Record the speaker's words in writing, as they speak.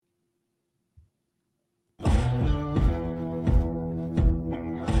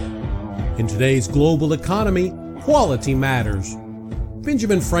In today's global economy, quality matters.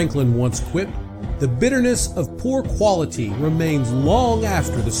 Benjamin Franklin once quipped, "The bitterness of poor quality remains long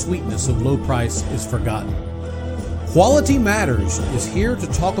after the sweetness of low price is forgotten." Quality Matters is here to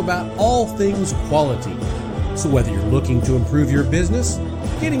talk about all things quality. So whether you're looking to improve your business,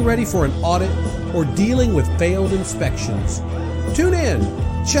 getting ready for an audit, or dealing with failed inspections, tune in,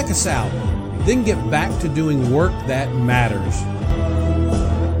 check us out, then get back to doing work that matters.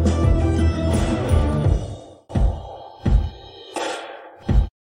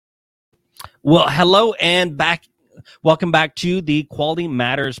 Well, hello and welcome back to the Quality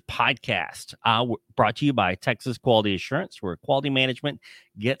Matters podcast, brought to you by Texas Quality Assurance, where quality management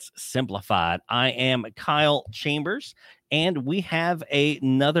gets simplified. I am Kyle Chambers, and we have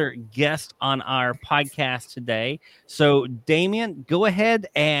another guest on our podcast today. So, Damien, go ahead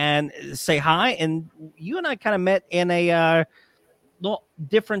and say hi. And you and I kind of met in a little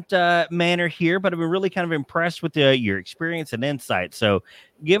different manner here, but I've been really kind of impressed with your experience and insight. So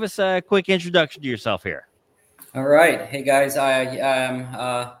give us a quick introduction to yourself here. All right. Hey, guys. I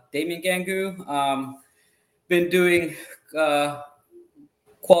am Damien Gangu. Been doing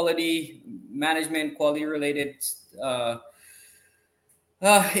quality management, quality-related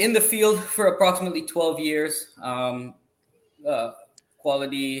in the field for approximately 12 years.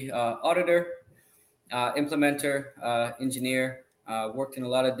 Quality auditor, implementer, engineer. Worked in a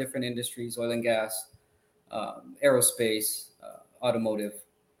lot of different industries: oil and gas, aerospace, automotive.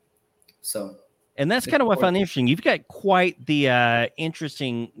 And that's kind of what I found interesting. You've got quite the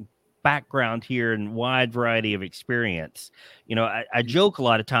interesting background here and wide variety of experience. You know, I joke a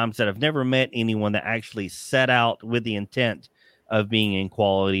lot of times that I've never met anyone that actually set out with the intent of being in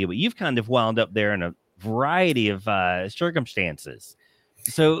quality, but you've kind of wound up there in a variety of circumstances.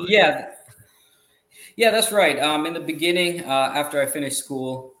 So yeah, that's right. In the beginning, after I finished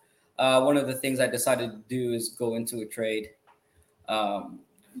school, one of the things I decided to do is go into a trade.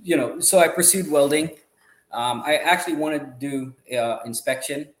 So I pursued welding. I actually wanted to do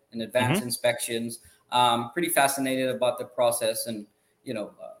inspection and advanced inspections. Pretty fascinated about the process and,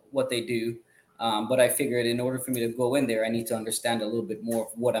 what they do. But I figured in order for me to go in there, I need to understand a little bit more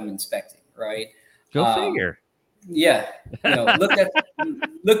of what I'm inspecting, right? Go figure. Yeah,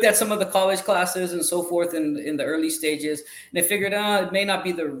 looked at some of the college classes and so forth in the early stages, and I figured it may not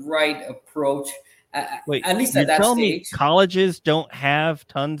be the right approach. Wait, at least at that tell stage. Me colleges don't have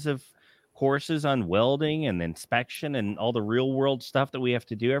tons of courses on welding and inspection and all the real world stuff that we have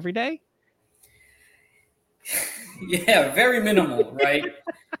to do every day? Yeah, very minimal, right?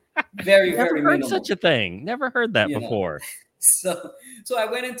 Very Never heard minimal. Such a thing. Never heard that before. So I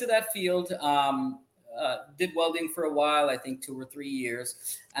went into that field. Did welding for a while, I think 2 or 3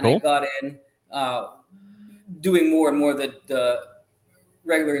 years, and cool. I got in doing more and more the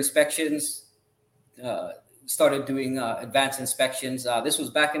regular inspections. Started doing advanced inspections. This was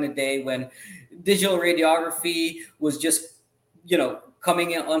back in the day when digital radiography was just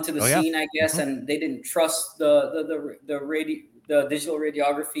coming in onto the scene, I guess, and they didn't trust the digital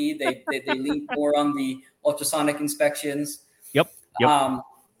radiography. They leaned more on the ultrasonic inspections. Yep.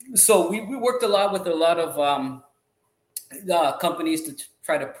 So we worked a lot with a lot of companies to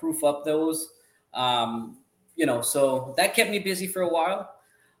try to proof up those, so that kept me busy for a while.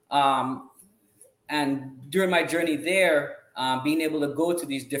 And during my journey there, being able to go to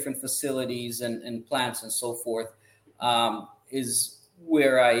these different facilities and plants and so forth is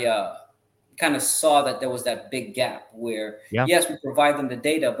where I kind of saw that there was that big gap where, yes, we provide them the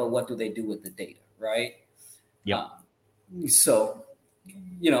data, but what do they do with the data, right? Yeah.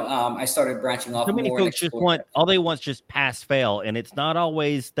 I started branching off. So many folks just want, all they want is just pass fail, and it's not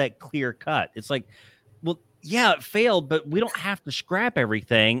always that clear cut. It's like, well, yeah, it failed, but we don't have to scrap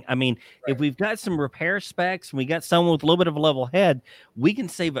everything. I mean, if we've got some repair specs and we got someone with a little bit of a level head, we can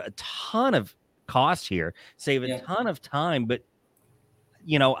save a ton of cost here, save a ton of time. But,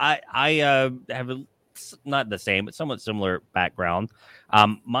 I have not the same, but somewhat similar background.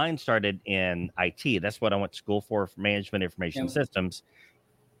 Mine started in IT. That's what I went to school for management information systems.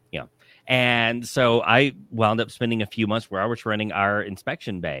 And so I wound up spending a few months where I was running our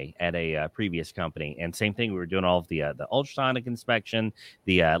inspection bay at a previous company. And same thing, we were doing all of the ultrasonic inspection,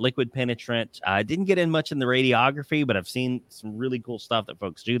 the liquid penetrant. I didn't get in much in the radiography, but I've seen some really cool stuff that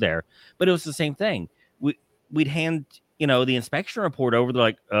folks do there. But it was the same thing. We'd hand, the inspection report over. They're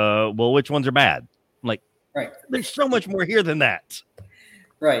like, well, which ones are bad? I'm like, right. There's so much more here than that.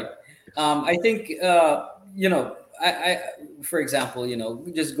 Right. I think, I, for example,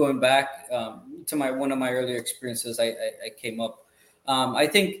 just going back to one of my earlier experiences, I came up. I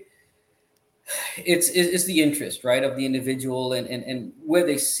think It's the interest, right, of the individual and where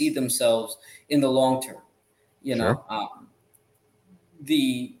they see themselves in the long term. You Sure. know,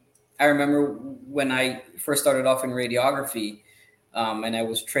 I remember when I first started off in radiography, and I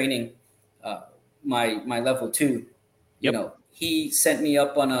was training my level 2. You Yep. know, he sent me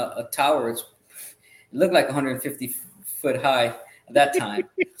up on a tower. It looked like 150 foot high at that time,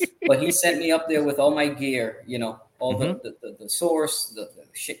 but he sent me up there with all my gear. You know, all the source, the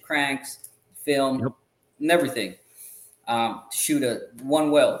shit cranks, film, Yep. and everything. To shoot one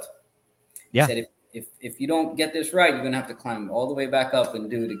weld. Yeah. He said, if you don't get this right, you're gonna have to climb all the way back up and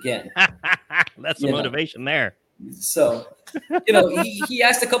do it again. That's the motivation there. So, you know, he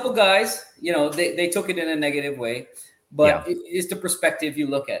asked a couple guys. You know, they took it in a negative way, but it's the perspective you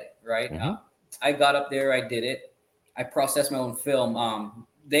look at it, right? I got up there, I did it, I processed my own film.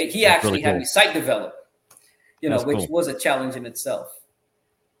 He actually really had cool. me site develop, you know, That's which cool. was a challenge in itself.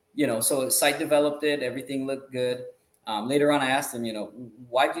 You know, so site developed it, everything looked good. Later on, I asked him, you know,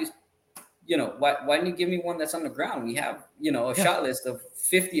 why didn't you give me one that's on the ground? We have, you know, a shot list of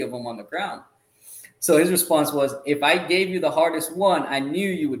 50 of them on the ground. So his response was, if I gave you the hardest one, I knew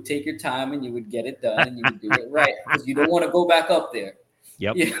you would take your time and you would get it done and you would do it right because you don't want to go back up there.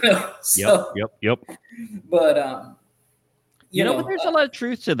 Yep. You know? So, Yep. But you know, but there's a lot of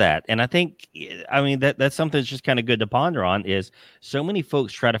truth to that. And I think, I mean, that's something that's just kind of good to ponder on is so many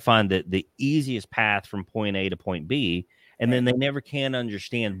folks try to find the easiest path from point A to point B, and then they never can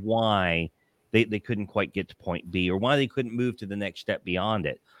understand why they couldn't quite get to point B or why they couldn't move to the next step beyond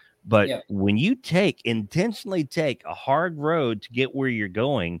it. But when you intentionally take a hard road to get where you're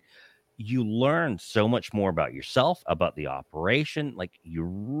going, you learn so much more about yourself, about the operation. Like you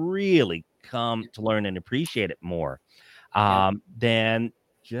really come to learn and appreciate it more than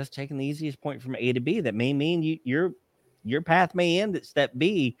just taking the easiest point from A to B. That may mean your path may end at step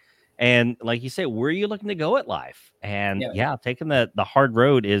B. And like you say, where are you looking to go at life? And taking the hard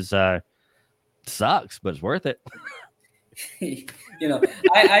road is sucks, but it's worth it. You know,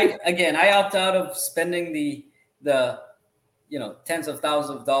 I opt out of spending the you know, tens of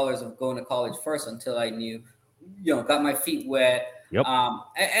thousands of dollars of going to college first until I knew, you know, got my feet wet.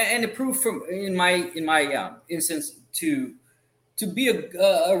 And it proved from in my instance to be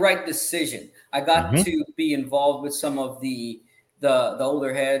a right decision. I got to be involved with some of the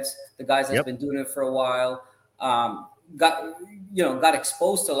older heads, the guys that's been doing it for a while. Got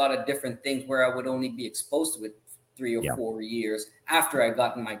exposed to a lot of different things where I would only be exposed to it 3 or 4 years after I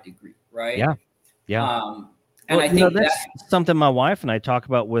gotten my degree, right? And I think that's something my wife and I talk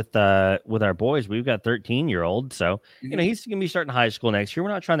about with our boys. We've got 13-year-old, so you know he's going to be starting high school next year. We're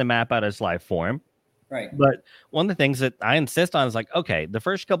not trying to map out his life for him, right? But one of the things that I insist on is like, okay, the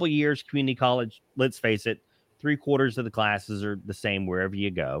first couple of years community college, let's face it, 3/4 of the classes are the same wherever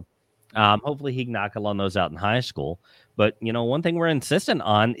you go. Hopefully he can knock along those out in high school. But you know, one thing we're insistent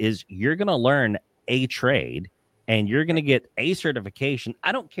on is you're going to learn a trade and you're going to get a certification.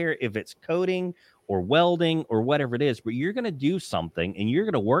 I don't care if it's coding or welding or whatever it is, but you're going to do something and you're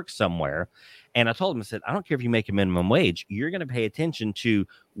going to work somewhere. And I told him, I said, I don't care if you make a minimum wage. You're going to pay attention to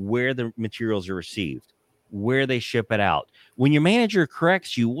where the materials are received, where they ship it out. When your manager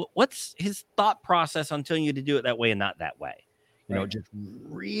corrects you, what's his thought process on telling you to do it that way and not that way? You know, just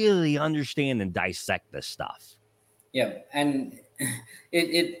really understand and dissect this stuff. Yeah. And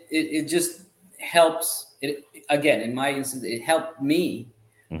it just helps. It, again, in my instance, it helped me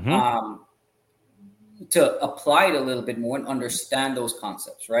to apply it a little bit more and understand those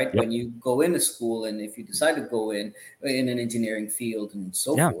concepts, right? When you go into school and if you decide to go in an engineering field and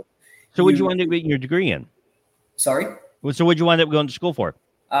so forth. So what'd you wind up getting your degree in? Sorry? So what'd you wind up going to school for?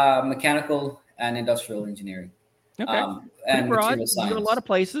 Mechanical and industrial engineering. Okay. And material science. You go a lot of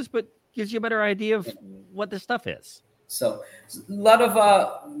places, but gives you a better idea of what this stuff is. So a lot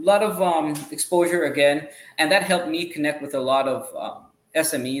of exposure again, and that helped me connect with a lot of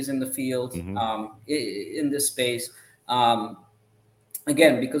SMEs in the field, in this space.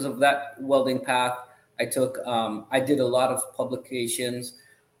 Again, because of that welding path, I took. I did a lot of publications.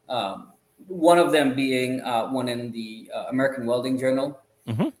 One of them being one in the American Welding Journal.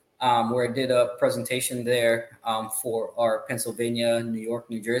 Where I did a presentation there for our Pennsylvania, New York,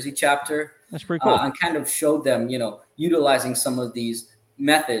 New Jersey chapter. That's pretty cool. And kind of showed them, you know, utilizing some of these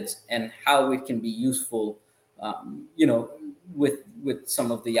methods and how it can be useful, you know, with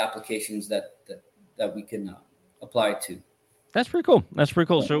some of the applications that we can apply to. That's pretty cool.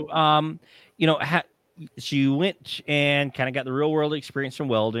 So, you know, so you went and kind of got the real world experience in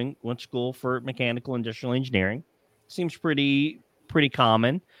welding, went to school for mechanical industrial engineering. Seems pretty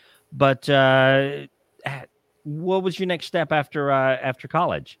common. But what was your next step after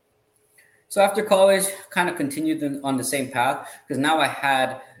college? So after college, kind of continued on the same path because now I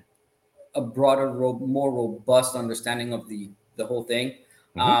had a broader, more robust understanding of the whole thing.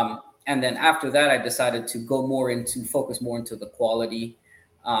 And then after that, I decided to focus more into the quality,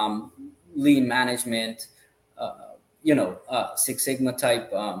 lean management, Six Sigma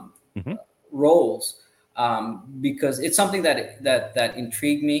type roles, because it's something that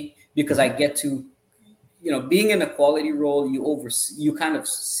intrigued me because I get to, being in a quality role, you kind of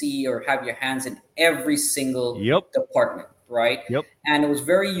see or have your hands in every single department, right? And it was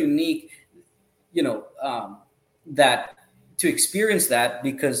very unique, that to experience that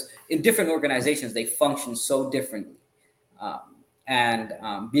because in different organizations they function so differently, and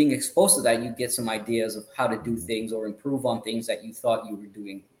being exposed to that, you get some ideas of how to do things or improve on things that you thought you were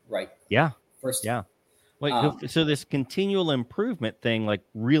doing right. First. Like, so this continual improvement thing, like,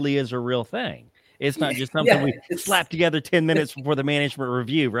 really is a real thing. It's not just something we slap together 10 minutes before the management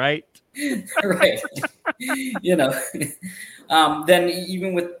review, right? Right. Then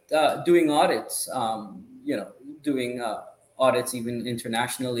even with doing audits, doing audits even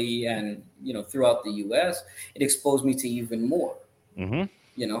internationally and, throughout the US, it exposed me to even more, but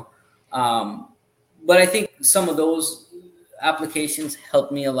I think some of those applications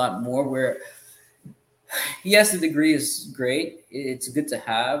helped me a lot more where, yes, the degree is great. It's good to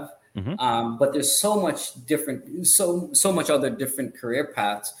have. But there's so much other different career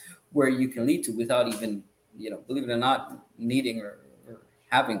paths where you can lead to without even, believe it or not, needing or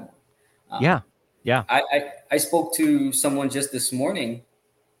having one. I spoke to someone just this morning,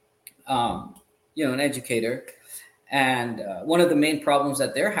 an educator, and one of the main problems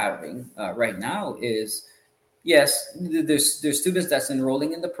that they're having right now is, yes, there's students that's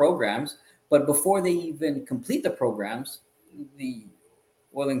enrolling in the programs, but before they even complete the programs, the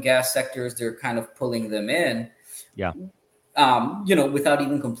oil and gas sectors, they're kind of pulling them in, without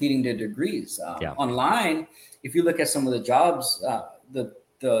even completing their degrees. Online, if you look at some of the jobs, the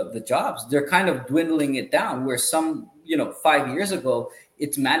jobs, they're kind of dwindling it down where some, 5 years ago,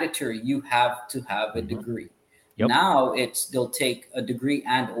 it's mandatory. You have to have a degree. Now they'll take a degree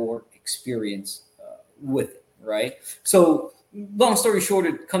and or experience with it, right? So long story short,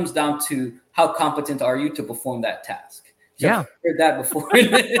 it comes down to how competent are you to perform that task? I've heard that before. Right?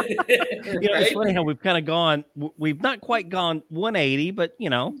 It's funny how we've not quite gone 180, but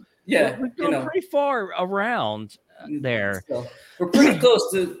we've gone pretty far around there. So we're pretty close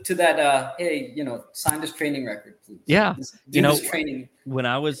to that. Hey, sign this training record, please. This training. When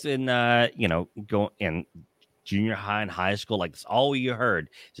I was in, going in junior high and high school, like that's all you heard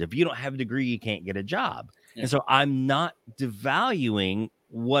is if you don't have a degree, you can't get a job. And so I'm not devaluing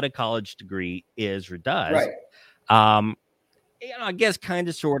what a college degree is or does. Right. I guess kind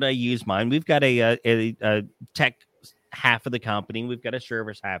of sort of use mine. We've got a tech half of the company. We've got a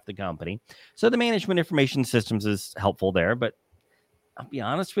service half the company. So the management information systems is helpful there. But I'll be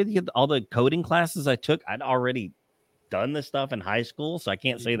honest with you, all the coding classes I took, I'd already done this stuff in high school. So I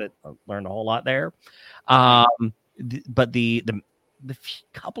can't say that I learned a whole lot there. But the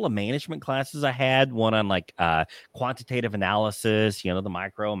couple of management classes I had, one on like quantitative analysis, the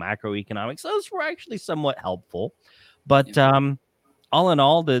macroeconomics, those were actually somewhat helpful. But all in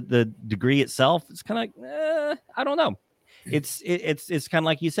all, the degree itself, it's kind of like, I don't know. It's kind of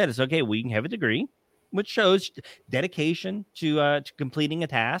like you said. It's okay. We can have a degree, which shows dedication to completing a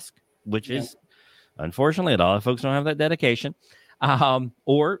task, which is unfortunately a lot of folks don't have that dedication.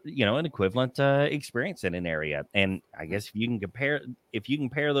 Or an equivalent experience in an area. And I guess if you can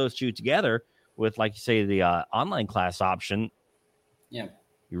pair those two together with, like you say, the online class option, you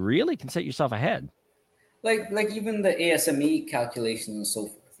really can set yourself ahead. Like even the ASME calculations and so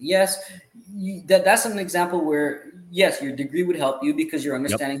forth. Yes, that's an example where, yes, your degree would help you because you're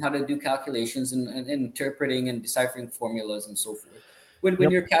understanding how to do calculations and interpreting and deciphering formulas and so forth. When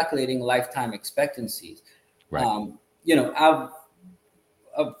you're calculating lifetime expectancies, right. I've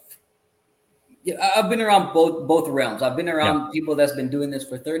been around both realms. I've been around people that's been doing this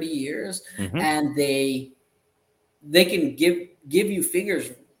for 30 years, and they can give you figures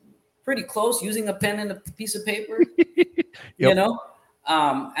pretty close using a pen and a piece of paper, and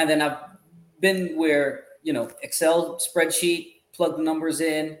then I've been where, Excel spreadsheet, plug the numbers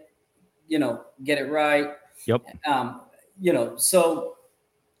in, get it right. So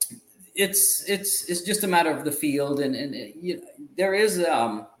it's just a matter of the field. And there is,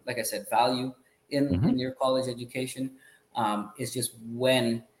 like I said, value in your college education. It's just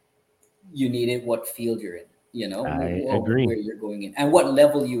when you need it, what field you're in. I agree. Where you're going in and what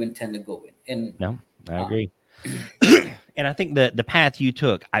level you intend to go in. And I agree. And I think the path you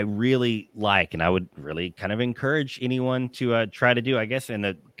took, I really like, and I would really kind of encourage anyone to try to do, I guess, in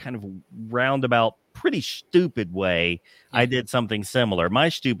a kind of roundabout, pretty stupid way. I did something similar. My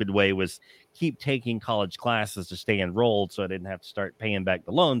stupid way was keep taking college classes to stay enrolled so I didn't have to start paying back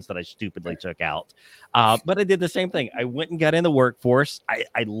the loans that I stupidly took out. But I did the same thing. I went and got in the workforce.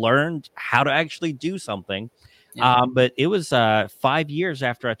 I learned how to actually do something. But it was 5 years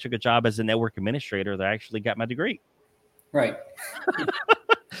after I took a job as a network administrator that I actually got my degree. Right.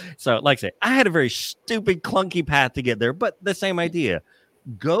 So, like I said, I had a very stupid, clunky path to get there, but the same idea.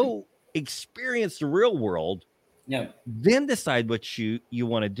 Go experience the real world, then decide what you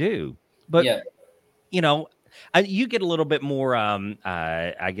want to do. But, you know, you get a little bit more,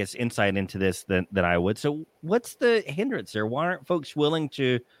 I guess, insight into this than I would. So what's the hindrance there? Why aren't folks willing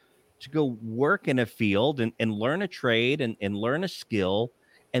to go work in a field and learn a trade and learn a skill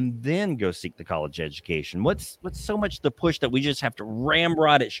and then go seek the college education? What's so much the push that we just have to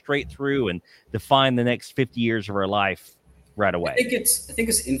ramrod it straight through and define the next 50 years of our life right away? I think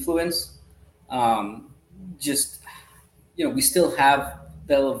it's influence. Just, we still have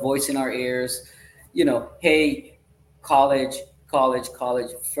the voice in our ears, hey, college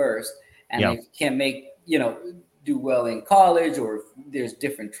first. And if you can't make, do well in college, or if there's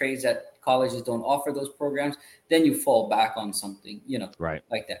different trades that colleges don't offer those programs, then you fall back on something, right,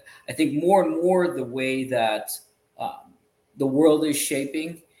 like that. I think more and more the way that the world is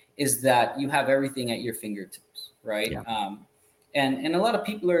shaping is that you have everything at your fingertips, right? And a lot of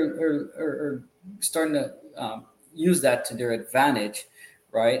people are starting to use that to their advantage,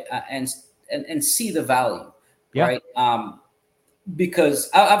 right? And see the value, right? Because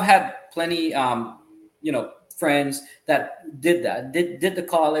I've had plenty, friends that did the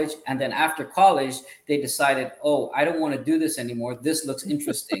college, and then after college they decided, oh, I don't want to do this anymore, this looks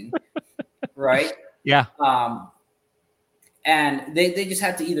interesting. Right. And they just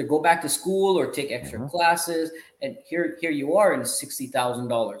had to either go back to school or take extra classes, and here you are in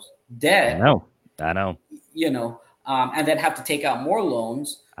 $60,000 debt. I know and then have to take out more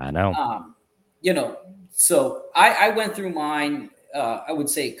loans. I know. So I went through mine, I would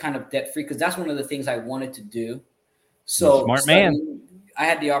say kind of debt free, because that's one of the things I wanted to do. So smart man. I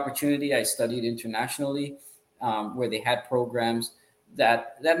had the opportunity. I studied internationally, where they had programs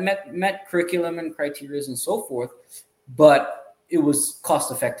that met curriculum and criteria and so forth, but it was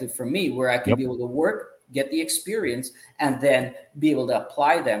cost effective for me, where I could be able to work, get the experience, and then be able to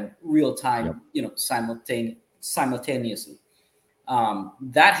apply them real time, simultaneously.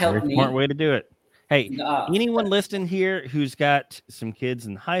 That helped me. Smart way to do it. Hey, anyone listening here who's got some kids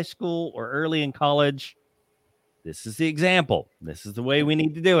in high school or early in college, this is the example. This is the way we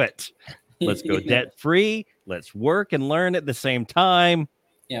need to do it. Let's go debt free. Let's work and learn at the same time.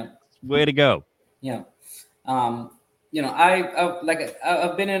 Way to go. I've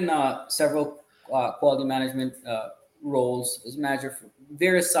been in several quality management roles as manager for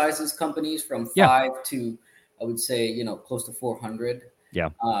various sizes companies, from 5 to, I would say, close to 400.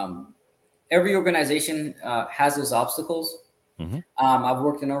 Every organization has those obstacles. I've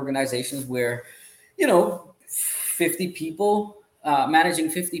worked in organizations where, 50 people, managing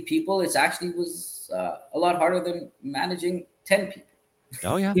 50 people, it actually was a lot harder than managing 10 people.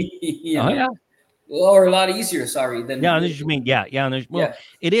 Oh, yeah. Or a lot easier, sorry. Than I know what you mean.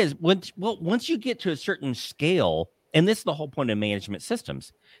 It is. Once you get to a certain scale, and this is the whole point of management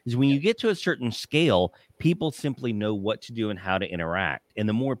systems, is when you get to a certain scale, people simply know what to do and how to interact. And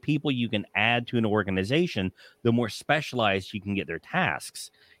the more people you can add to an organization, the more specialized you can get their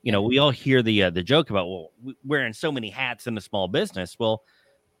tasks. We all hear the joke about, well, wearing so many hats in a small business. Well,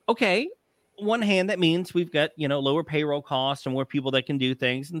 okay. One hand, that means we've got, lower payroll costs and more people that can do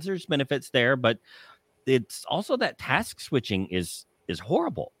things, and there's benefits there, but it's also that task switching is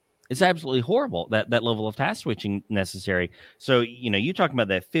horrible. It's absolutely horrible, that level of task switching necessary. So, you talking about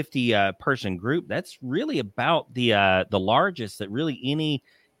that 50 person group, that's really about the largest that really any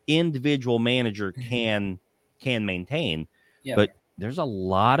individual manager can maintain. But there's a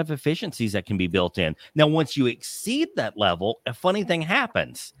lot of efficiencies that can be built in. Now, once you exceed that level, a funny thing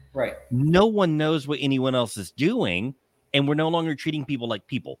happens. Right. No one knows what anyone else is doing, and we're no longer treating people like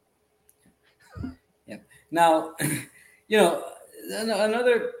people. Now,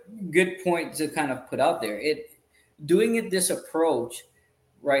 another good point to kind of put out there, this approach,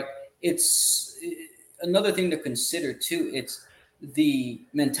 right? It's another thing to consider too. It's the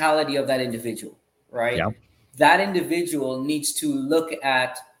mentality of that individual, right? That individual needs to look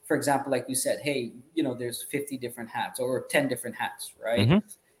at, for example, like you said, hey, there's 50 different hats or 10 different hats, right?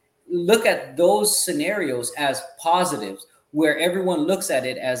 Look at those scenarios as positives. where everyone looks at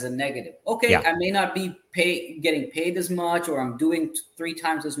it as a negative. Okay, Yeah. I may not be getting paid as much, or I'm doing 3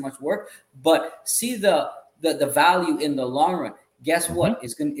 times as much work, but see the value in the long run. Guess what?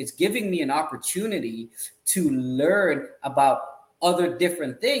 It's giving me an opportunity to learn about other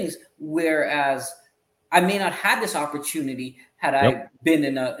different things, whereas I may not have this opportunity had I been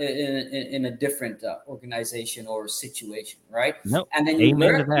in a different organization or situation, right? No, And then you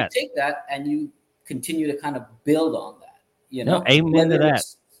amen to learn, you that. take that, and you continue to kind of build on that. You No, know, amen to that.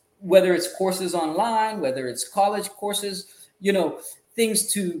 whether it's courses online, whether it's college courses, you know,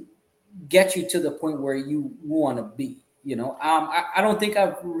 things to get you to the point where you want to be. You know, I don't think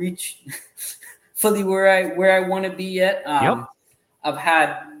I've reached fully where I want to be yet. I've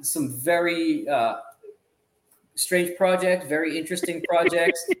had some very strange projects, very interesting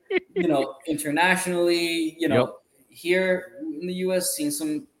projects, you know, internationally, you know, here in the US, seen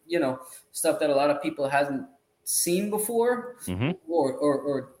some, you know, stuff that a lot of people hasn't seen before,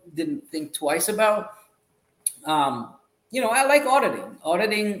 or didn't think twice about. You know, I like auditing.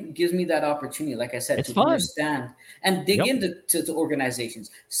 Auditing gives me that opportunity, like I said, It's to fun. understand and dig into to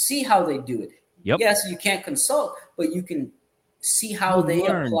organizations, see how they do it. Yes, you can't consult, but you can see how they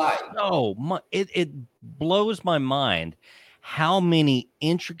apply. So much. It blows my mind how many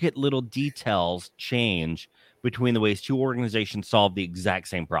intricate little details change between the ways two organizations solve the exact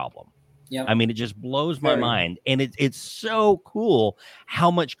same problem. I mean, it just blows my mind. And it's so cool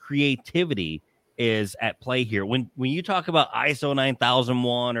how much creativity is at play here. When you talk about ISO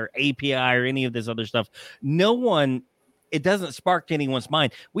 9001 or API or any of this other stuff, it doesn't spark to anyone's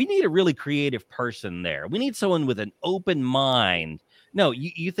mind. We need a really creative person there. We need someone with an open mind. No,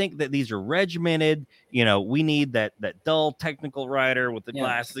 you think that these are regimented. You know, we need that dull technical writer with the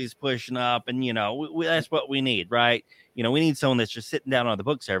glasses pushing up, and you know, that's what we need, right? You know, we need someone that's just sitting down on the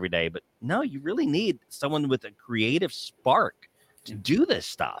books every day. But no, you really need someone with a creative spark to do this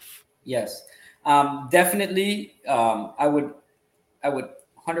stuff. Yes, definitely. I would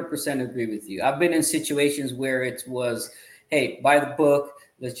 100% agree with you. I've been in situations where it was, hey, buy the book,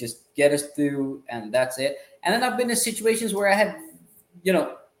 let's just get us through, and that's it. And then I've been in situations where I had, you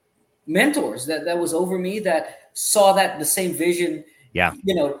know, mentors that was over me that saw that the same vision,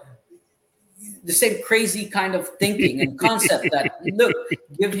 you know, the same crazy kind of thinking and concept that, look,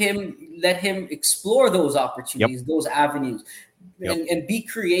 let him explore those opportunities, those avenues, and be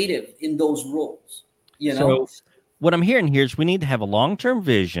creative in those roles, you know? So what I'm hearing here is we need to have a long-term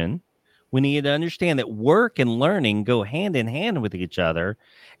vision. We need to understand that work and learning go hand in hand with each other.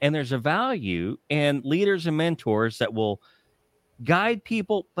 And there's a value in leaders and mentors that will guide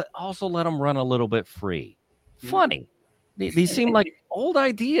people, but also let them run a little bit free. Funny. These seem like old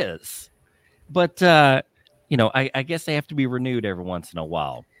ideas, but, you know, I guess they have to be renewed every once in a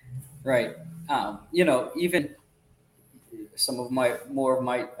while. Right. You know, even some of my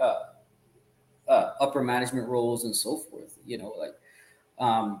upper management roles and so forth, you know, like,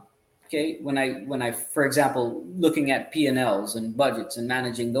 okay, when I, for example, looking at P&Ls and budgets and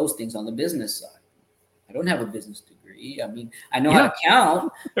managing those things on the business side, I don't have a business degree. I mean, I know how to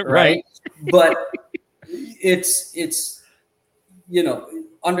count, right? But it's, you know,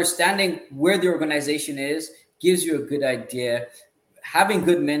 understanding where the organization is gives you a good idea. Having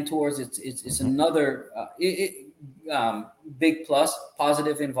good mentors, it's another big plus.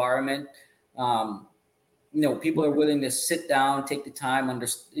 Positive environment. You know, people are willing to sit down, take the time,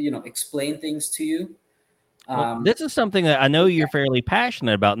 explain things to you. This is something that I know you're fairly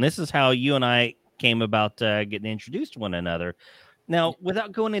passionate about, and this is how you and I came about getting introduced to one another. Now,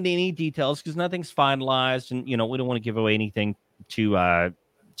 without going into any details, because nothing's finalized, and you know, we don't want to give away anything too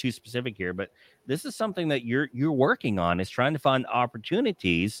specific here, but this is something that you're working on, is trying to find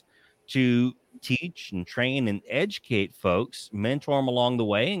opportunities to teach and train and educate folks, mentor them along the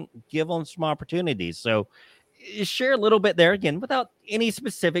way, and give them some opportunities. So share a little bit there, again, without any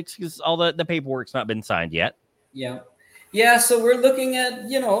specifics, because all the paperwork's not been signed yet. Yeah. So we're looking at,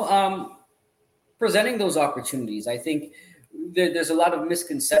 you know, presenting those opportunities. I think there's a lot of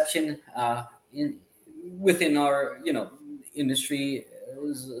misconception within our, you know, industry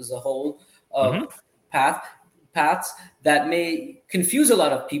as a whole of paths that may confuse a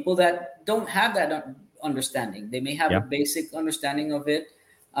lot of people that don't have that understanding. They may have a basic understanding of it,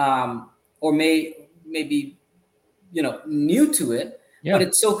 or may be, you know, new to it, but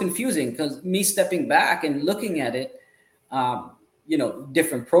it's so confusing because me stepping back and looking at it, you know,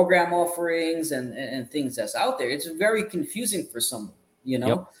 different program offerings and things that's out there, it's very confusing for someone, you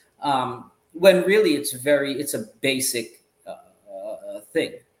know, when really it's a basic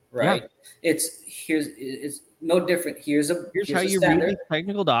thing, right? It's no different. Here's how you read the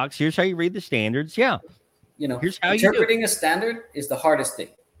technical docs. Here's how you read the standards. Here's how interpreting a standard is the hardest thing.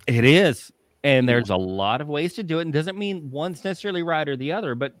 It is. And there's a lot of ways to do it. And doesn't mean one's necessarily right or the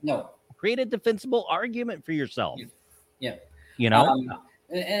other, but create a defensible argument for yourself. Yeah.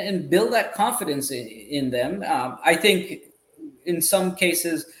 And build that confidence in them. I think in some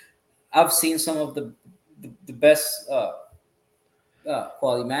cases, I've seen some of the best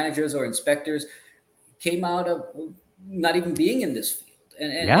quality managers or inspectors came out of not even being in this field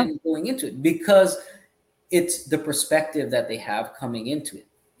and going into it because it's the perspective that they have coming into it.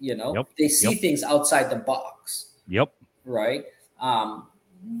 They see things outside the box. Yep. Right.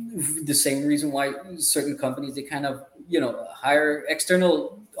 The same reason why certain companies, they kind of, hire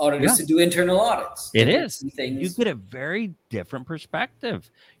external auditors to do internal audits. It is. You get a very different perspective.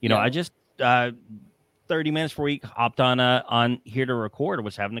 I just 30 minutes per week hopped on here to record. I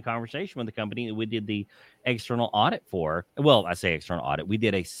was having a conversation with the company that we did the external audit for. Well, I say external audit. We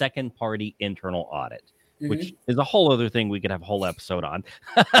did a second party internal audit, which is a whole other thing we could have a whole episode on.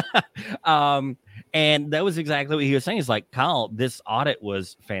 And that was exactly what he was saying. He's like, Kyle, this audit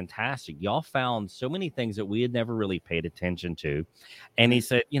was fantastic. Y'all found so many things that we had never really paid attention to. And he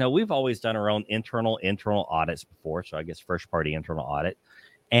said, we've always done our own internal audits before. So I guess first party internal audit.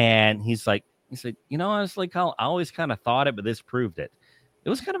 And he said, honestly, Kyle, I always kind of thought it, but this proved it. It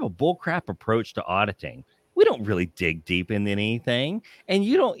was kind of a bullcrap approach to auditing. We don't really dig deep into anything. And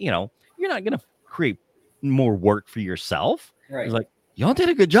you're not going to create more work for yourself. Right. He's like, y'all did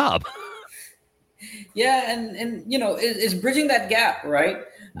a good job. Yeah. And it's bridging that gap, right?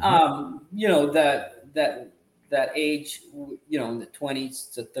 That age, in the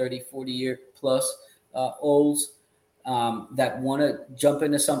 20s to 30, 40 year plus olds that want to jump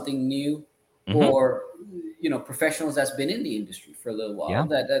into something new or, professionals that's been in the industry for a little while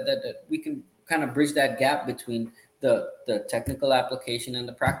that we can kind of bridge that gap between the technical application and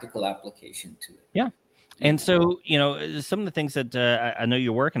the practical application to it. Yeah. And so, some of the things that I know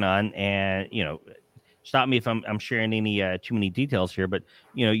you're working on, and, stop me if I'm sharing any too many details here, but,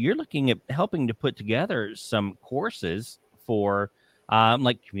 you're looking at helping to put together some courses for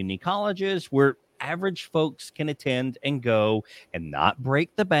like community colleges where average folks can attend and go and not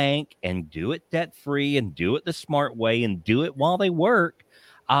break the bank and do it debt free and do it the smart way and do it while they work.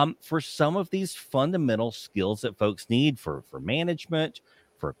 For some of these fundamental skills that folks need for management,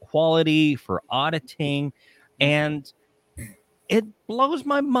 for quality, for auditing. And it blows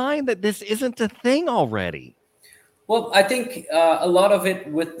my mind that this isn't a thing already. Well, I think a lot of it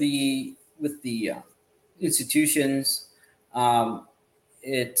with the institutions,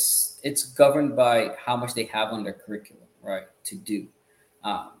 it's governed by how much they have on their curriculum, right, to do.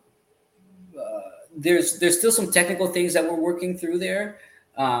 There's still some technical things that we're working through there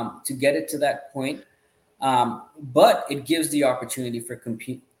to get it to that point. But it gives the opportunity for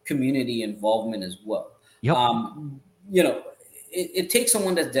community involvement as well. Yep. It takes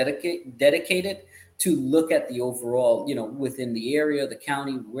someone that's dedicated to look at the overall, within the area, the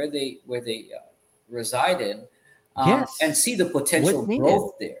county where they reside in, and see the potential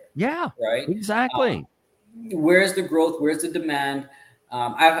growth there. Yeah. Right. Exactly. Where's the growth? Where's the demand?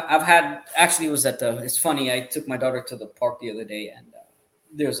 I've had, actually it was it's funny. I took my daughter to the park the other day and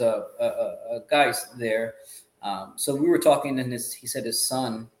there's a guy there. So we were talking and he said his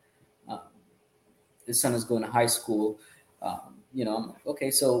son is going to high school. I'm like,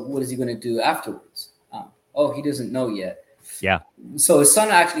 okay, so what is he going to do afterwards? He doesn't know yet. Yeah. So his son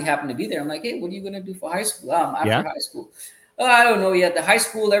actually happened to be there. I'm like, hey, what are you going to do for high school? After high school? I don't know yet. The high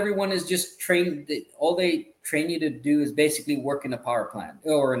school, everyone is just trained. All they train you to do is basically work in a power plant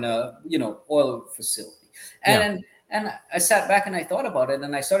or in a, oil facility. And I sat back and I thought about it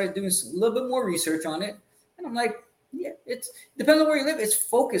and I started doing a little bit more research on it. And I'm like, yeah, it depends on where you live. It's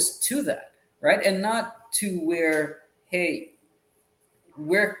focused to that, right? And not to where, hey,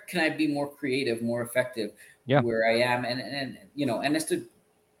 where can I be more creative, more effective where I am? And it's to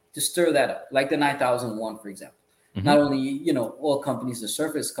stir that up, like the 9001, for example. Mm-hmm. Not only, all companies, the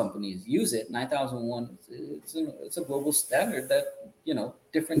surface companies use it. 9001, it's a global standard that,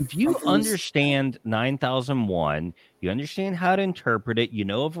 different. If you companies understand 9001, you understand how to interpret it,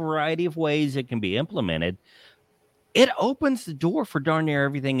 a variety of ways it can be implemented. It opens the door for darn near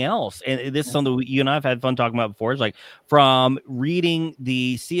everything else. And this is something you and I have had fun talking about before. It's like from reading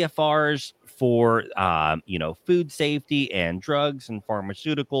the CFRs for, food safety and drugs and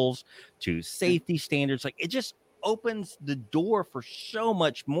pharmaceuticals to safety standards. Like it just opens the door for so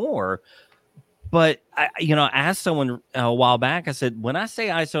much more. But I asked someone a while back, I said, when I say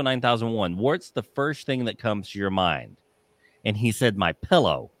ISO 9001, what's the first thing that comes to your mind? And he said, my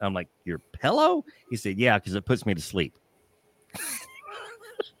pillow. I'm like, your pillow? He said, yeah, because it puts me to sleep.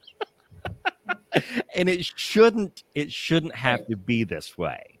 And it shouldn't have to be this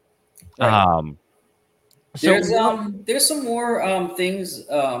way. Right. So there's some more things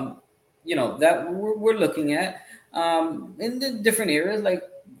that we're looking at in the different areas like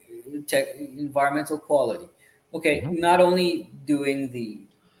environmental quality. Okay, not only doing the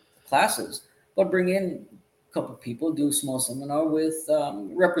classes, but bring in a couple of people, do a small seminar with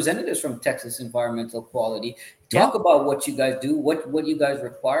representatives from Texas Environmental Quality. Talk about what you guys do, what you guys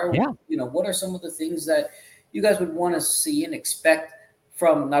require. What are some of the things that you guys would want to see and expect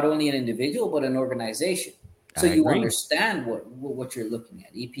from not only an individual but an organization. So you understand what you're looking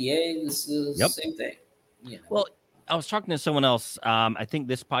at. EPA, this is the same thing. Well, I was talking to someone else. I think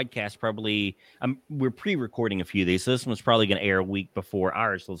this podcast probably we're pre-recording a few of these. So this one's probably going to air a week before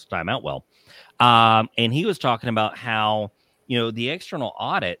ours. So let's time out well. And he was talking about how the external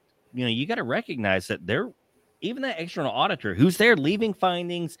audit. You got to recognize that even that external auditor who's there leaving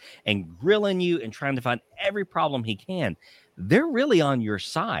findings and grilling you and trying to find every problem he can. They're really on your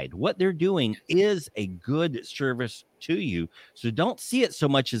side. What they're doing is a good service to you. So don't see it so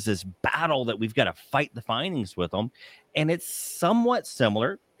much as this battle that we've got to fight the findings with them. And it's somewhat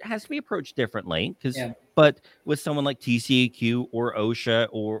similar. It has to be approached differently but with someone like TCEQ or OSHA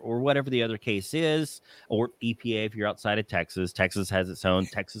or whatever the other case is, or EPA, if you're outside of Texas, Texas has its own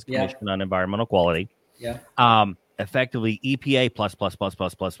Texas Commission on Environmental Quality. Effectively EPA plus.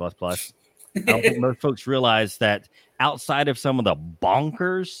 I don't think most folks realize that outside of some of the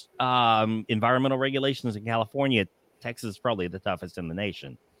bonkers environmental regulations in California, Texas is probably the toughest in the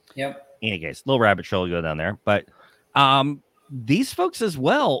nation. In any case, little rabbit trail to go down there. But these folks as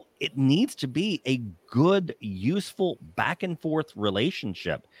well, it needs to be a good, useful back and forth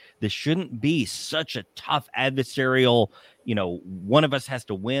relationship. This shouldn't be such a tough adversarial, one of us has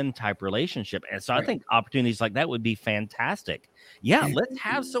to win type relationship. And so I think opportunities like that would be fantastic. Let's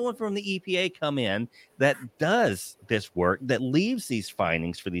have someone from the EPA come in that does this work, that leaves these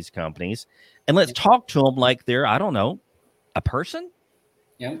findings for these companies, and let's talk to them like they're, I don't know, a person.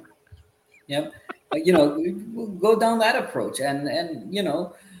 Go down that approach and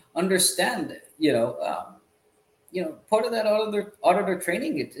understand, part of that auditor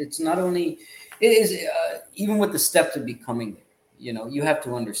training. It's not only, it is even with the step to becoming there, you have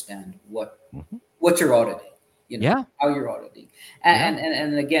to understand what you're auditing, how you're auditing.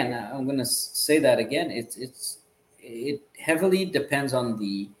 And again, I'm going to say that again, it heavily depends on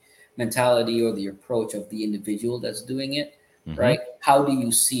the mentality or the approach of the individual that's doing it, right? How do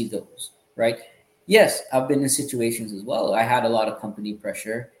you see those, right? Yes, I've been in situations as well. I had a lot of company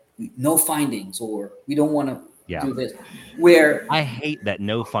pressure, no findings, or we don't want to do this. Where I hate that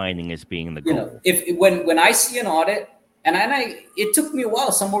no finding is being the goal. When I see an audit, and it took me a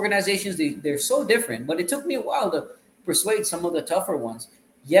while. Some organizations they're so different, but it took me a while to persuade some of the tougher ones.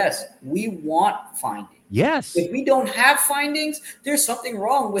 Yes, we want findings. Yes, if we don't have findings, there's something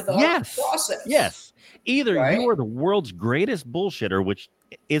wrong with our process. Yes, either you are the world's greatest bullshitter, which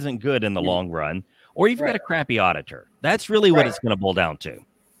isn't good in the long run, or you've got a crappy auditor. That's really what it's going to boil down to.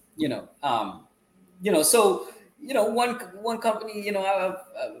 So one company,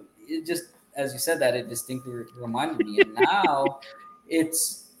 it just, as you said that, it distinctly reminded me, and now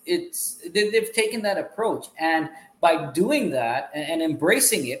they've taken that approach, and by doing that and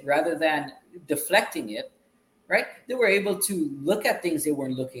embracing it rather than deflecting it, right? They were able to look at things they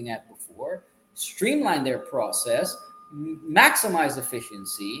weren't looking at before, streamline their process, maximize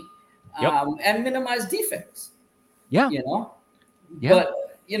efficiency, and minimize defects. But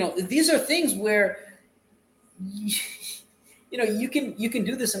these are things where you can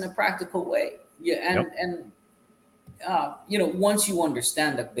do this in a practical way. Once you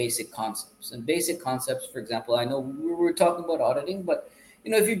understand the basic concepts, for example, I know we were talking about auditing, but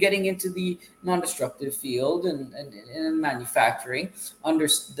if you're getting into the non-destructive field and manufacturing,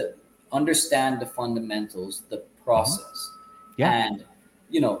 understand the fundamentals, the process, and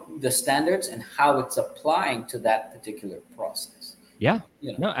the standards and how it's applying to that particular process.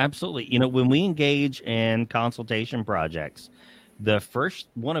 No, absolutely. When we engage in consultation projects, the first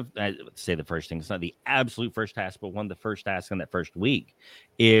one of, I would say the first thing, it's not the absolute first task, but one of the first tasks in that first week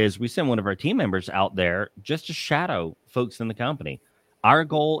is we send one of our team members out there just to shadow folks in the company. Our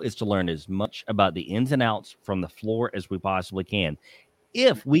goal is to learn as much about the ins and outs from the floor as we possibly can.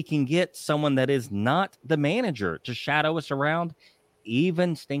 If we can get someone that is not the manager to shadow us around,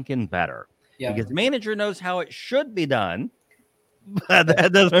 even stinking better. Because the manager knows how it should be done, but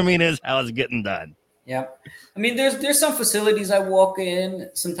that doesn't mean it's how it's getting done. I mean, there's some facilities I walk in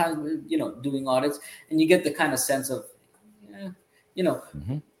sometimes, doing audits, and you get the kind of sense of,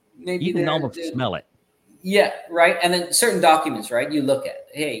 maybe you can almost smell it. Yeah, right. And then certain documents, right? You look at,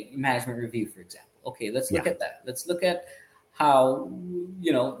 hey, management review, for example. Okay, let's look at that. Let's look at how,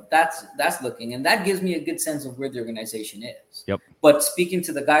 that's looking. And that gives me a good sense of where the organization is. Yep. But speaking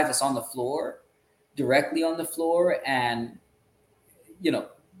to the guys that's on the floor, directly on the floor, and,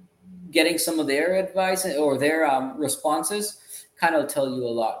 getting some of their advice or their responses kind of tell you a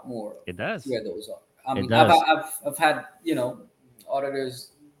lot more. It does. Where those are. I mean, it does. I've had,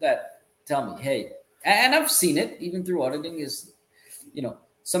 auditors that tell me, hey, and I've seen it even through auditing is,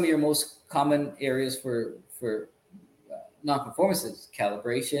 some of your most common areas for non-conformance is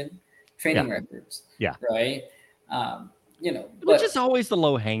calibration, training records. Yeah. Right. Which is always the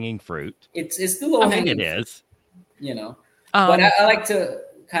low-hanging fruit. It's the low-hanging it is. But I like to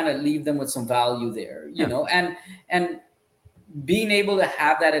kind of leave them with some value there, and being able to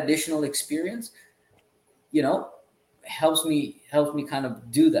have that additional experience, helps me kind of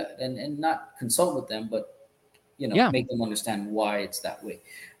do that and not consult with them, but make them understand why it's that way.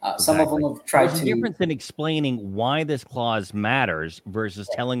 Some of them have tried There's a difference in explaining why this clause matters versus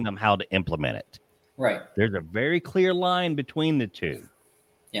telling them how to implement it. Right. There's a very clear line between the two.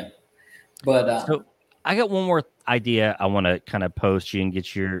 Yeah. But so I got one more idea I want to kind of post you and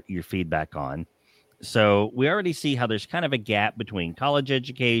get your feedback on. So we already see how there's kind of a gap between college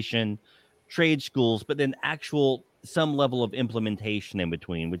education, trade schools, but then actual some level of implementation in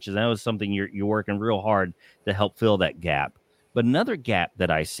between, which is, I know, is something you're working real hard to help fill that gap. But another gap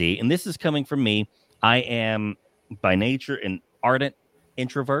that I see, and this is coming from me, I am by nature an ardent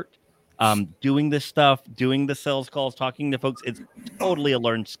introvert. Doing this stuff, doing the sales calls, talking to folks, it's totally a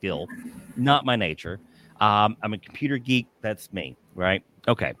learned skill, not my nature. I'm a computer geek. That's me, right?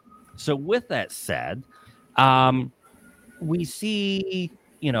 Okay. So with that said, we see,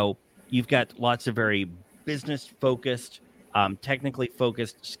 you've got lots of very business-focused, technically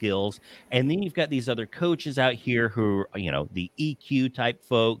focused skills. And then you've got these other coaches out here who are, the EQ type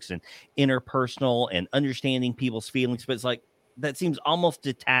folks and interpersonal and understanding people's feelings. But it's like, that seems almost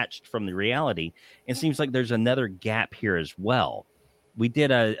detached from the reality. It seems like there's another gap here as well. We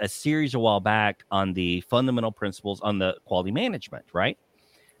did a series a while back on the fundamental principles on the quality management, right?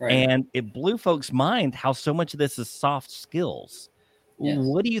 And it blew folks' mind how so much of this is soft skills. Yes.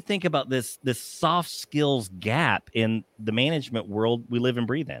 What do you think about this soft skills gap in the management world we live and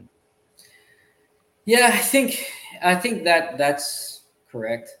breathe in? Yeah, I think that's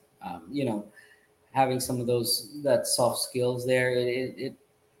correct. Having some of that soft skills there,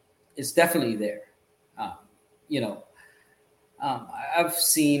 it's definitely there. I've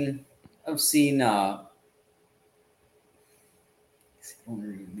seen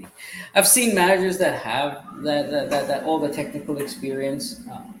managers that have that all the technical experience,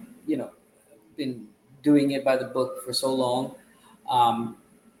 been doing it by the book for so long,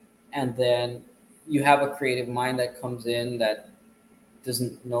 and then you have a creative mind that comes in that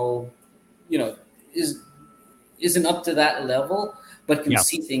doesn't know, isn't up to that level, but can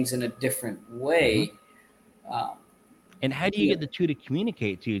see things in a different way. And how do you get the two to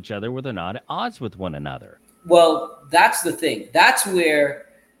communicate to each other where they're not at odds with one another? Well, that's the thing. That's where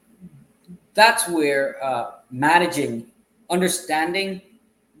managing, understanding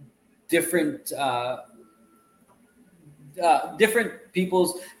different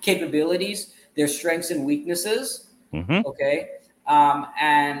people's capabilities, their strengths and weaknesses. Okay,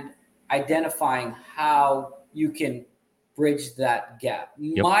 and identifying how you can bridge that gap.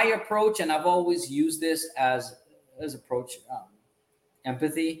 My approach, and I've always used this as approach,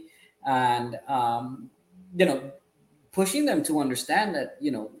 empathy, and pushing them to understand that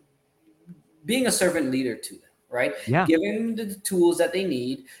being a servant leader to them, right? Giving them the tools that they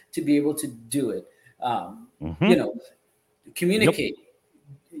need to be able to do it. Communicate,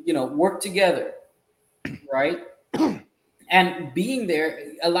 work together, right? And being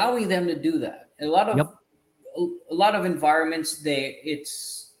there, allowing them to do that. A lot of environments,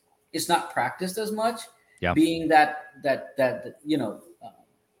 it's not practiced as much. Being that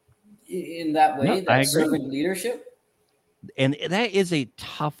in that way, that servant leadership. And that is a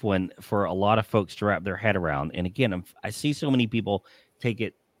tough one for a lot of folks to wrap their head around. And again, I see so many people take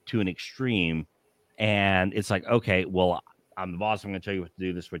it to an extreme, and it's like, okay, well, I'm the boss, I'm going to tell you what to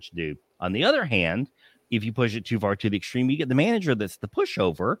do, this is what you do. On the other hand, if you push it too far to the extreme, you get the manager that's the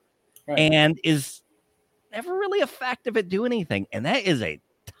pushover and is never really effective at doing anything. And that is a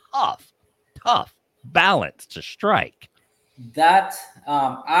tough balance to strike. That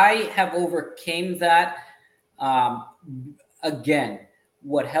I have overcame that. Again,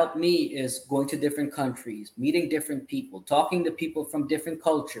 what helped me is going to different countries, meeting different people, talking to people from different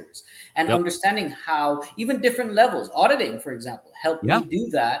cultures, and understanding how even different levels, auditing, for example, helped me do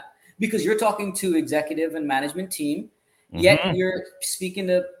that. Because you're talking to executive and management team, yet you're speaking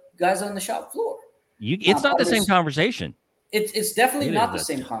to guys on the shop floor. It's not the same conversation. It's definitely not the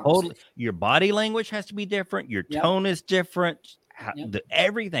same conversation. Your body language has to be different. Your tone is different.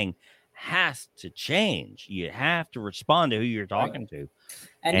 Everything has to change. You have to respond to who you're talking to.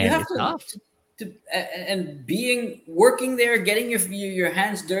 And you have and working there, getting your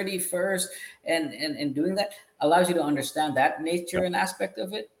hands dirty first and doing that allows you to understand that nature and aspect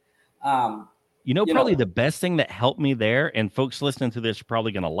of it. Probably the best thing that helped me there, and folks listening to this are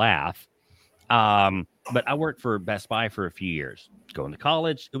probably going to laugh, but I worked for Best Buy for a few years. Going to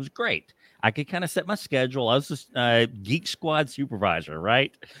college, it was great. I could kind of set my schedule. I was a Geek Squad supervisor,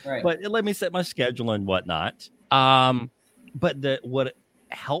 right? But it let me set my schedule and whatnot. But what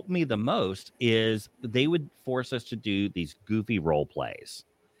helped me the most is they would force us to do these goofy role plays.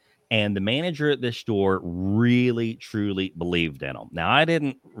 And the manager at this store really, truly believed in them. Now, I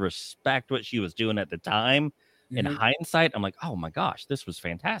didn't respect what she was doing at the time. Mm-hmm. In hindsight, I'm like, oh my gosh, this was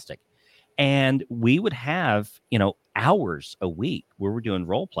fantastic. And we would have, hours a week where we're doing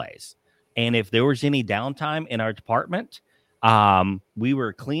role plays. And if there was any downtime in our department, we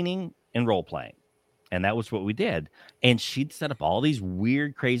were cleaning and role playing. And that was what we did. And she'd set up all these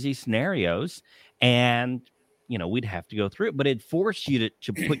weird, crazy scenarios. And, we'd have to go through it. But it forced you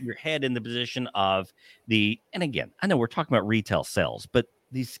to put your head in the position of and again, I know we're talking about retail sales, but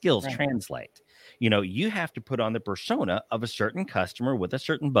these skills translate. You have to put on the persona of a certain customer with a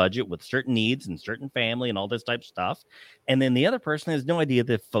certain budget, with certain needs and certain family and all this type of stuff. And then the other person has no idea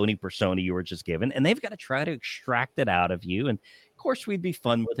the phony persona you were just given. And they've got to try to extract it out of you. And of course, we'd be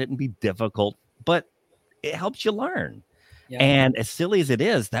fun with it and be difficult, but it helps you learn. Yeah. And as silly as it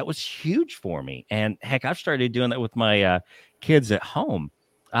is, that was huge for me. And heck, I've started doing that with my kids at home.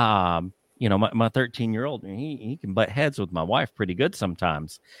 My 13-year-old, he can butt heads with my wife pretty good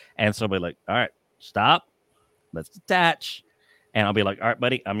sometimes. And so I'll be like, all right, stop, let's detach. And I'll be like, all right,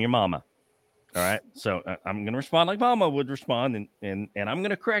 buddy, I'm your mama. All right. So I'm going to respond like mama would respond. And I'm going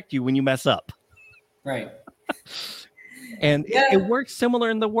to correct you when you mess up. Right. And it works similar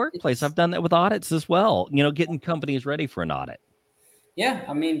in the workplace. I've done that with audits as well, getting companies ready for an audit. Yeah.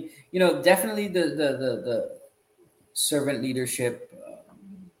 I mean, definitely the servant leadership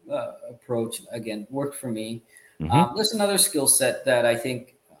approach, again, worked for me. Mm-hmm. There's another skill set that I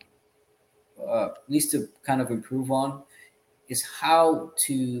think needs to kind of improve on is how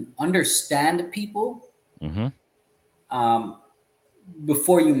to understand people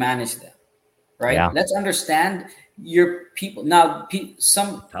before you manage them, right? Yeah. Let's understand your people. Now,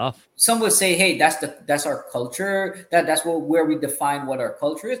 some would say, "Hey, that's our culture. That's where we define what our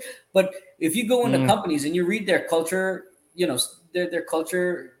culture is." But if you go into companies and you read their culture, their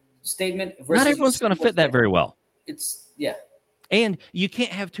culture statement. Not everyone's going to fit that very well. And you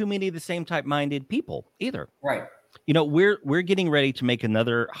can't have too many of the same type-minded people either. Right. We're getting ready to make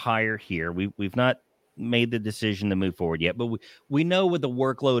another hire here. We've not made the decision to move forward yet, but we know with the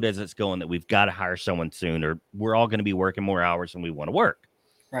workload as it's going that we've got to hire someone soon, or we're all going to be working more hours than we want to work.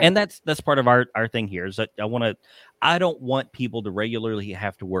 Right. And that's part of our thing here is that I don't want people to regularly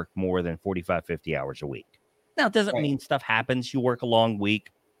have to work more than 45, 50 hours a week. Now, it doesn't mean stuff happens. You work a long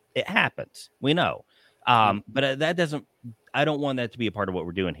week. It happens. We know. But I don't want that to be a part of what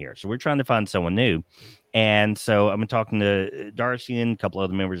we're doing here. So we're trying to find someone new. And so I've been talking to Darcy and a couple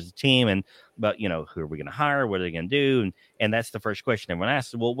other members of the team and about, who are we going to hire? What are they going to do? And that's the first question everyone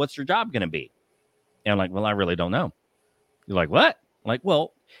asks. Well, what's your job going to be? And I'm like, well, I really don't know. You're like, what? I'm like,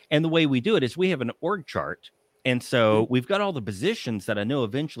 well, and the way we do it is we have an org chart. And so we've got all the positions that I know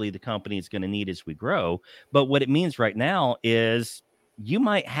eventually the company is going to need as we grow. But what it means right now is you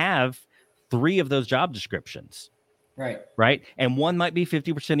might have 3 of those job descriptions. Right. And one might be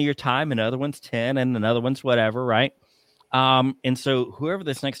 50% of your time, another one's 10, and another one's whatever. Right. And so whoever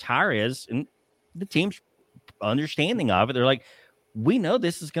this next hire is, and the team's understanding of it, they're like, we know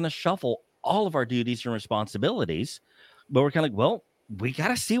this is going to shuffle all of our duties and responsibilities, but we're kind of like, well, we got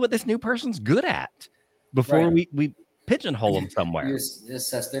to see what this new person's good at before we pigeonhole them somewhere. You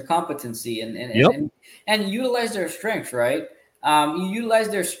assess their competency and utilize their strengths, right? You utilize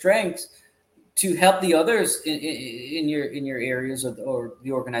their strengths to help the others in your areas or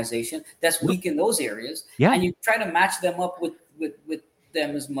the organization that's weak in those areas. Yeah. And you try to match them up with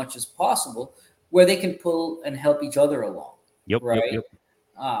them as much as possible where they can pull and help each other along. Yep. Right. Yep.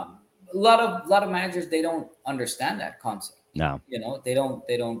 A lot of managers, they don't understand that concept. No. They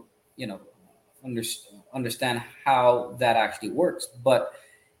don't understand how that actually works, but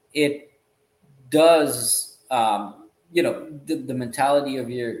it does, the mentality of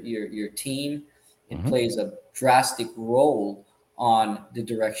your team, it plays a drastic role on the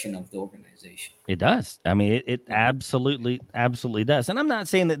direction of the organization. It does. I mean, it absolutely does. And I'm not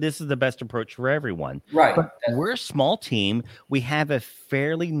saying that this is the best approach for everyone. Right. But we're a small team. We have a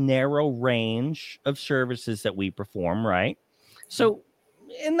fairly narrow range of services that we perform, right? So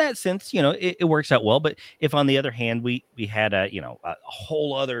in that sense, it works out well. But if on the other hand, we had a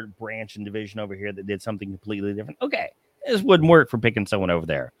whole other branch and division over here that did something completely different, okay, this wouldn't work for picking someone over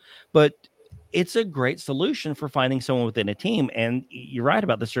there. But it's a great solution for finding someone within a team. And you're right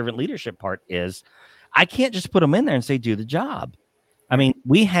about the servant leadership part is I can't just put them in there and say, do the job. I mean,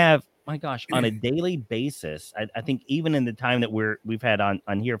 we have, my gosh, on a daily basis, I think even in the time that we've had on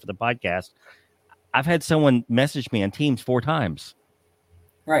here for the podcast, I've had someone message me on Teams 4 times.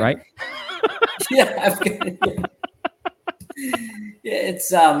 Right? Yeah.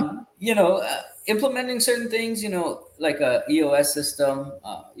 It's, implementing certain things, like a EOS system,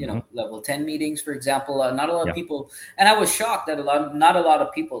 level 10 meetings, for example. Not a lot of people, and I was shocked that not a lot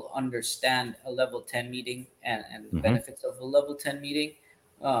of people understand a level 10 meeting and the benefits of a level 10 meeting,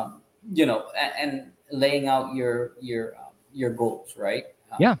 and laying out your goals, right?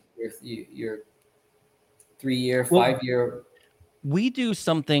 Your 3-year, 5-year. We do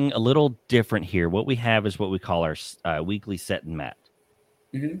something a little different here. What we have is what we call our weekly set and met.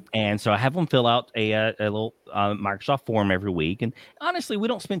 And so I have them fill out a little Microsoft form every week. And honestly, we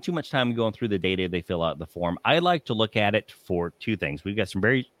don't spend too much time going through the data they fill out the form. I like to look at it for 2 things. We've got some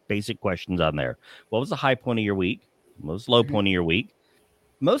very basic questions on there. What was the high point of your week? What was the low point of your week?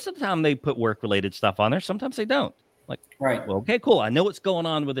 Most of the time they put work-related stuff on there. Sometimes they don't. Like, right. Well, okay, cool. I know what's going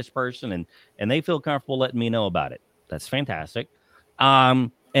on with this person, and they feel comfortable letting me know about it. That's fantastic.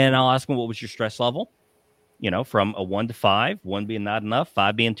 And I'll ask them, what was your stress level? From a 1 to 5, 1 being not enough,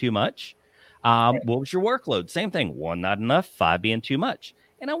 5 being too much. What was your workload? Same thing. 1 not enough, 5 being too much.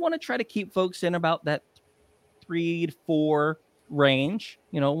 And I want to try to keep folks in about that 3 to 4 range.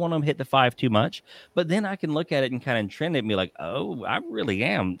 Want them hit the 5 too much. But then I can look at it and kind of trend it and be like, oh, I really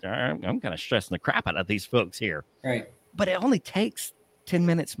am. I'm kind of stressing the crap out of these folks here. Right. But it only takes 10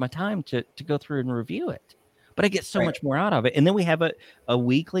 minutes of my time to go through and review it. But I get so much more out of it. And then we have a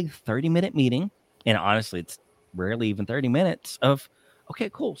weekly 30-minute meeting. And honestly, it's rarely even 30 minutes of, okay,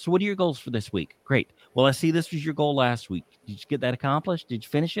 cool. So what are your goals for this week? Great. Well, I see this was your goal last week. Did you get that accomplished? Did you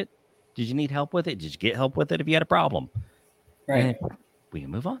finish it? Did you need help with it? Did you get help with it if you had a problem? Right. And we can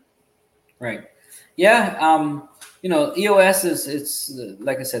move on. Right. Yeah. EOS it's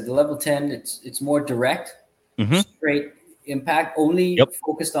like I said, the level 10, it's more direct, straight impact, only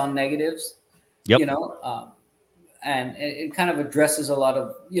focused on negatives. Yep. And it kind of addresses a lot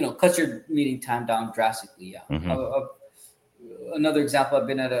of, cuts your meeting time down drastically. Another example, I've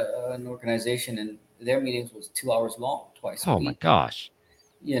been at an organization and their meetings was 2 hours long, twice a week. Oh my gosh.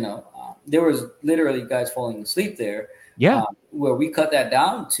 There was literally guys falling asleep there. Yeah. Where we cut that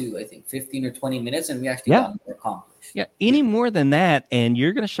down to, I think, 15 or 20 minutes, and we actually got more accomplished. Yeah. Any more than that, and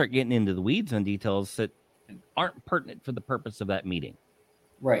you're going to start getting into the weeds on details that aren't pertinent for the purpose of that meeting.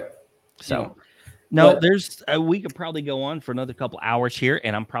 Right. So... No, we could probably go on for another couple hours here,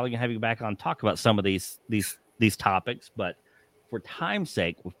 and I'm probably gonna have you back on talk about some of these topics. But for time's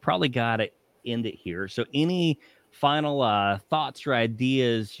sake, we've probably got to end it here. So, any final thoughts or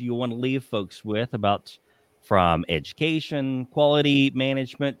ideas you want to leave folks with about from education, quality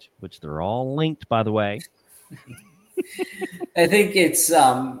management, which they're all linked, by the way? I think it's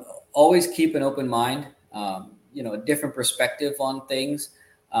always keep an open mind. A different perspective on things.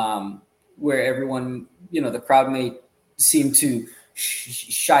 Where everyone, the crowd may seem to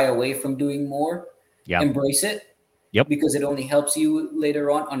shy away from doing more, embrace it, because it only helps you later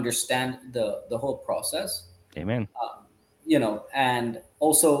on understand the whole process. Amen. And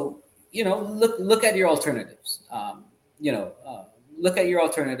also, look at your alternatives. Look at your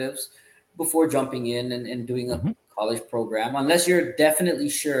alternatives before jumping in and doing a college program, unless you're definitely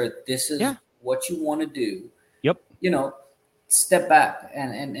sure this is what you want to do. Step back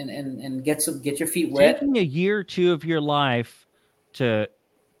and get your feet wet. Taking a year or 2 of your life to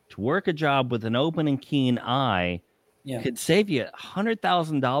work a job with an open and keen eye could save you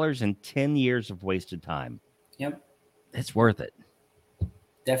 $100,000 and 10 years of wasted time. Yep. It's worth it.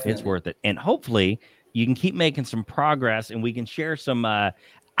 Definitely. It's worth it. And hopefully you can keep making some progress and we can share some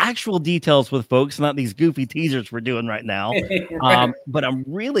actual details with folks, not these goofy teasers we're doing right now. Right. But I'm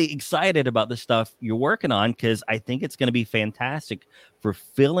really excited about the stuff you're working on because I think it's going to be fantastic for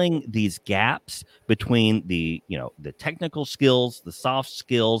filling these gaps between the technical skills, the soft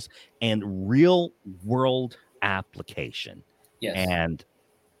skills, and real world application. Yes. And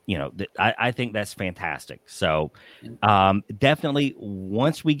I think that's fantastic. So definitely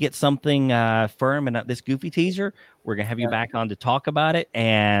once we get something firm and not this goofy teaser, we're going to have you back on to talk about it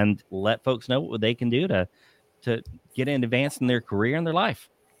and let folks know what they can do to get in advance in their career and their life.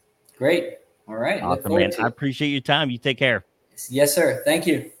 Great. All right. Awesome, man. I appreciate your time. You take care. Yes, sir. Thank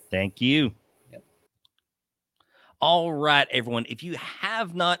you. Thank you. Yep. All right, everyone. If you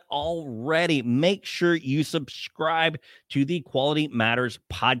have not already, make sure you subscribe to the Quality Matters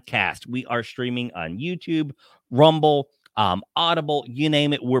podcast. We are streaming on YouTube, Rumble, Audible, you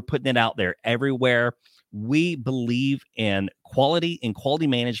name it. We're putting it out there everywhere. We believe in quality and quality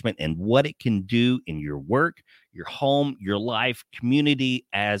management and what it can do in your work, your home, your life, community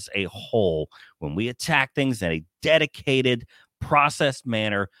as a whole. When we attack things in a dedicated, processed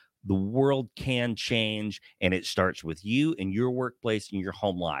manner, the world can change, and it starts with you and your workplace and your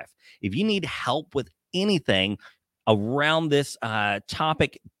home life. If you need help with anything around this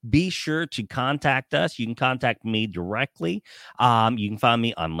topic, be sure to contact us. You can contact me directly. You can find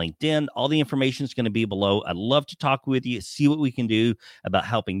me on LinkedIn. All the information is going to be below. I'd love to talk with you, see what we can do about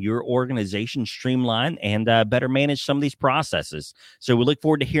helping your organization streamline and better manage some of these processes. So we look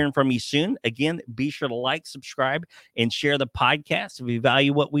forward to hearing from you soon. Again, be sure to like, subscribe, and share the podcast if you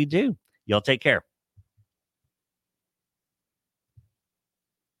value what we do. Y'all take care.